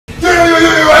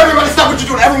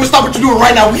what you're doing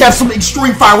right now. We have some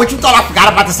extreme fire. What you thought I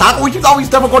forgot about the soccer? What you thought we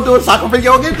never gonna do a soccer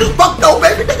video again? Fuck no,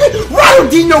 baby.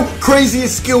 Ronaldinho,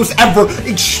 craziest skills ever.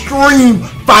 Extreme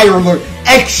fire alert.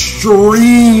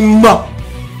 Extreme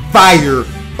fire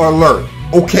alert.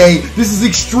 Okay, this is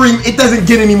extreme. It doesn't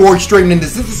get any more extreme than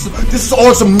this. This is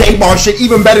awesome Neymar shit.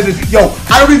 Even better than yo.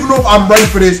 I don't even know if I'm ready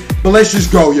for this, but let's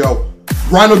just go, yo.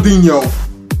 Ronaldinho,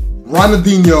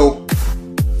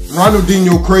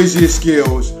 craziest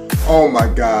skills. Oh my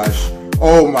gosh.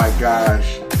 Oh my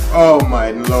gosh. Oh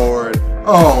my lord.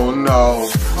 Oh no.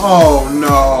 Oh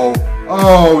no.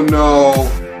 Oh no.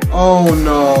 Oh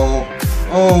no.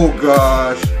 Oh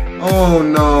gosh. Oh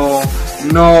no.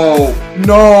 No.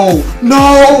 No.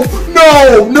 No.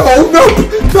 No. No. No.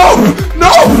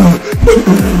 No.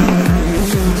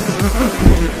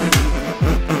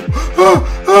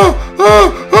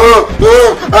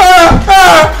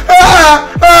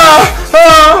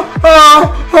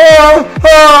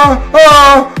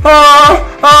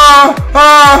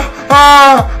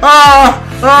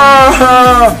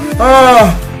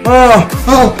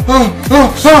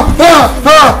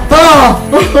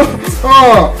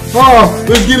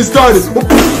 Let's get it started.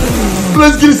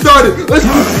 Let's get it started. Let's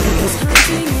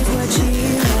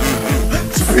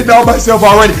spit on myself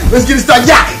already. Let's get it started.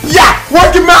 Yeah, yeah.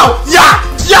 Work him out. Yeah,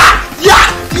 yeah,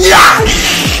 yeah, yeah.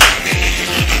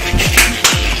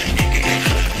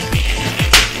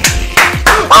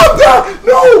 I'm done.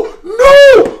 No,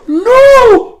 no,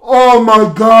 no. Oh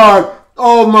my god.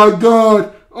 Oh my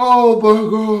god. Oh my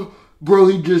god. Bro,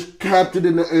 he just tapped it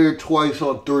in the air twice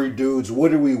on 3 dudes.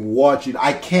 What are we watching?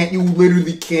 You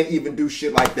literally can't even do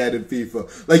shit like that in FIFA.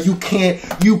 Like you can't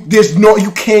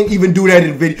even do that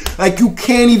in video. Like you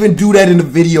can't even do that in a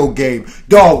video game.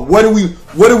 Dog, what are we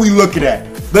looking at?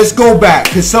 Let's go back,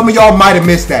 because some of y'all might have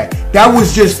missed that. That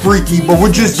was just freaky, but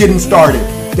we're just getting started.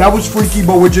 That was freaky,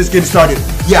 but we're just getting started.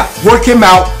 Yeah, work him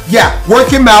out. Yeah, work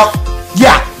him out.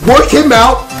 Yeah, work him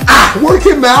out. Ah, work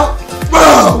him out.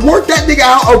 Work that nigga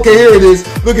out. Okay, here it is.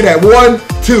 Look at that. 1,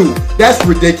 2. That's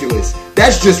ridiculous.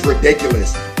 That's just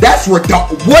ridiculous. That's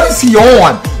ridiculous. What is he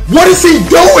on? What is he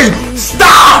doing?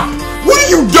 Stop! What are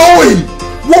you doing?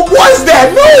 What was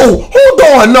that? No! Hold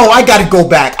on. No, I gotta go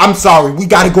back. I'm sorry. We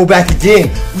gotta go back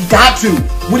again. We got to.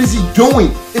 What is he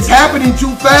doing? It's happening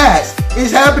too fast.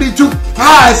 It's happening too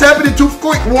it's happening too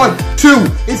quick. 1, 2.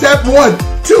 It's happening 1,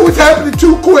 2. It's happening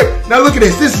too quick. Now look at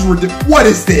this. This is ridiculous. What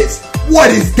is this?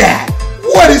 What is that?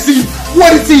 What is he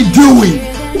doing?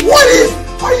 What is,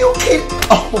 are you kidding?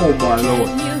 Oh my lord.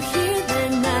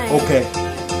 Okay.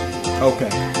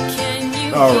 Okay.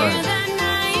 Alright.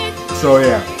 So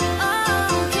yeah.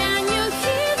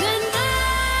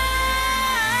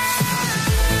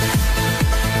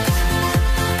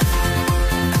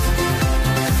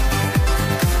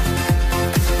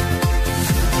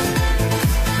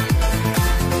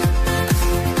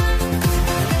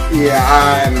 Yeah,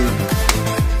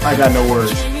 I got no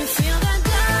words.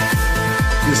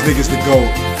 This nigga's the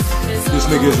GOAT. This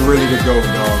nigga is really the GOAT,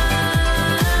 dog.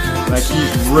 Like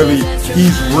he's really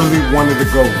one of the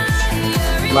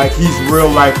GOATs. Like he's real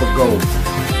life a GOAT.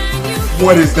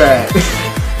 What is that?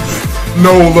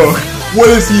 No, look. What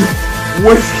is he?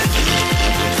 What is he?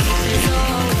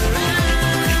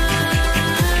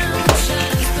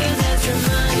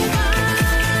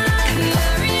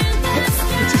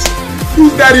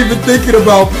 He's not even thinking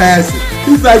about passing.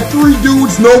 He's like 3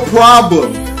 dudes, no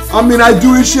problem. I mean, I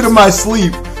do this shit in my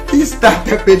sleep. He stopped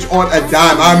that bitch on a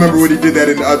dime. I remember when he did that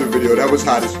in the other video. That was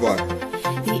hot as fuck.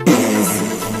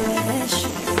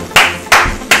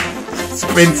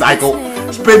 Spin cycle.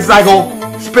 Spin cycle.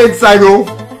 Spin cycle.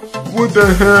 What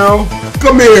the hell?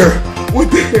 Come here.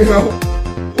 What the hell?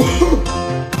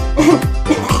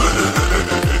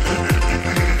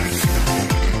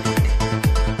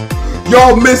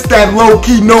 Y'all missed that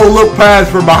low-key no-look pass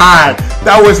from behind.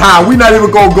 That was high. We not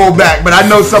even gonna go back, but I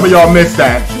know some of y'all missed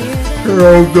that.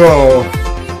 Hell no.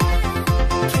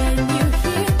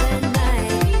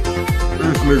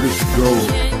 This nigga should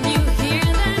go.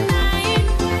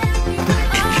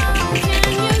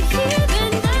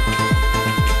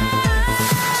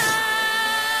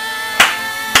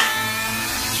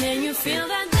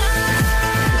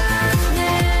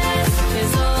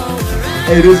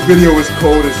 Hey, this video is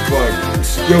cold as fuck.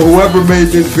 Yo, whoever made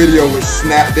this video was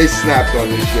they snapped on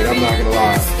this shit, I'm not gonna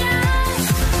lie.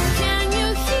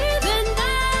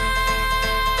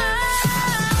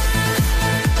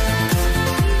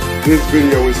 This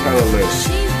video is hella lit.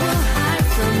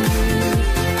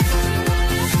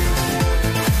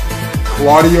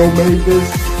 Claudio made this.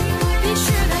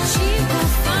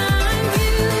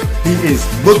 He is,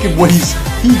 look at what he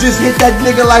just hit that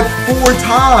nigga like 4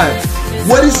 times.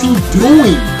 What is he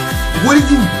doing? what are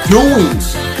you doing?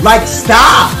 Like,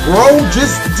 stop, bro.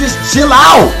 Just chill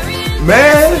out,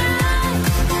 man.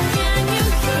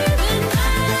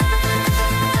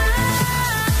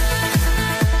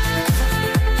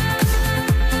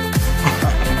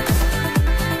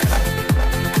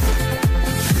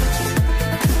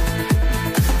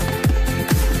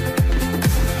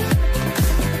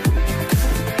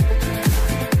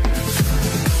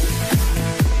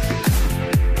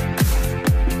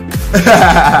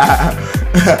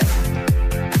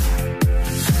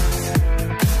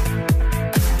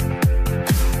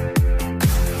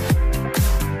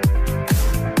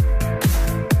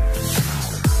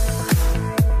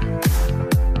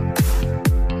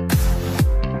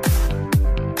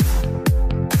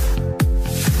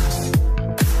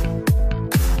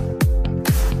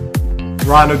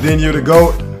 Ronaldinho the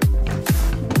GOAT.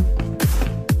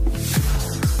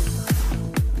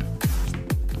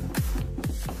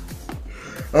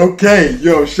 Okay,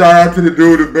 yo, shout out to the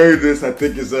dude that made this. I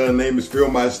think his name is Feel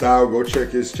My Style. Go check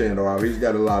his channel out. He's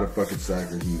got a lot of fucking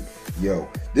soccer heat. Yo,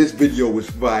 this video was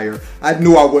fire. I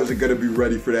knew I wasn't gonna be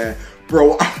ready for that.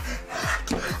 Bro,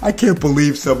 I can't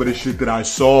believe some of the shit that I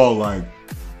saw. Like,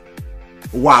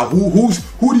 wow,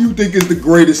 who do you think is the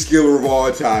greatest skiller of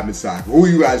all time in soccer? Who are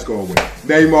you guys going with?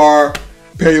 Neymar,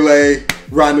 Pele,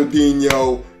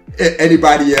 Ronaldinho,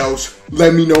 anybody else?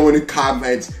 Let me know in the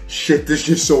comments. Shit, there's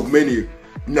just so many.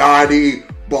 Nadi,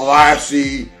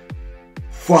 Balassi,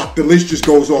 fuck, the list just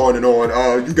goes on and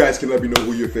on. You guys can let me know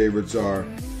who your favorites are.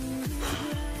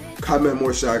 Comment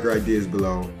more soccer ideas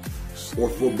below. Or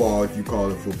football if you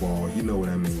call it football. You know what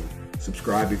I mean.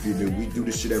 Subscribe if you're new. We do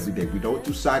this shit every day. We don't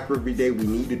do soccer every day. We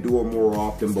need to do it more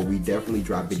often, but we definitely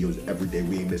drop videos every day.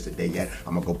 We ain't missed a day yet.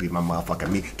 I'm gonna go beat my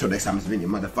motherfucking meat. Till next time, it's been your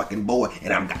motherfucking boy,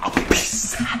 and I'm gone.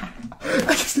 Peace.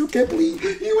 I still can't believe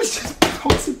he was just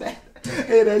posting that.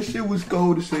 Hey, that shit was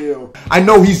cold as hell. I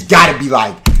know he had to be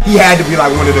like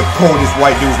one of the coldest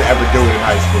white dudes to ever do it in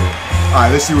high school. All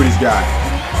right, let's see what he's got.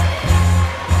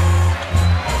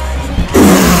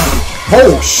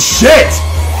 Oh, shit.